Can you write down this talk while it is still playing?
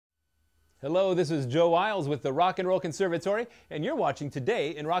Hello, this is Joe Isles with the Rock and Roll Conservatory, and you're watching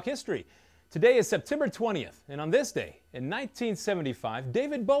Today in Rock History. Today is September 20th, and on this day, in 1975,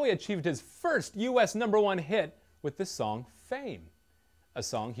 David Bowie achieved his first U.S. #1 hit with the song Fame, a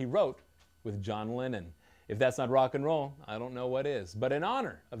song he wrote with John Lennon. If that's not rock and roll, I don't know what is. But in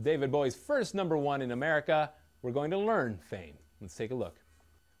honor of David Bowie's first #1 in America, we're going to learn Fame. Let's take a look.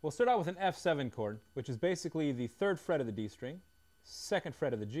 We'll start out with an F7 chord, which is basically the 3rd fret of the D string, 2nd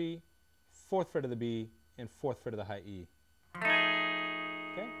fret of the G, 4th fret of the B, and 4th fret of the high E.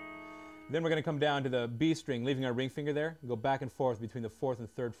 Okay? Then we're going to come down to the B string, leaving our ring finger there, and go back and forth between the 4th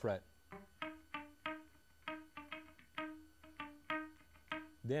and 3rd fret.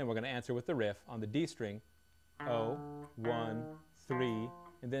 Then we're going to answer with the riff on the D string, O, 1, 3,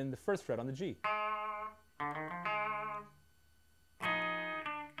 and then the 1st fret on the G.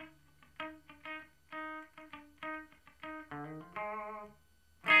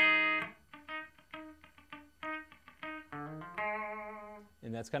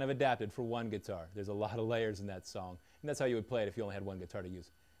 And that's kind of adapted for one guitar. There's a lot of layers in that song, and that's how you would play it if you only had one guitar to use.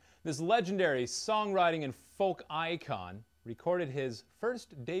 This legendary songwriting and folk icon recorded his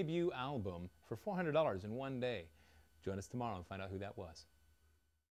first debut album for $400 in one day. Join us tomorrow and find out who that was.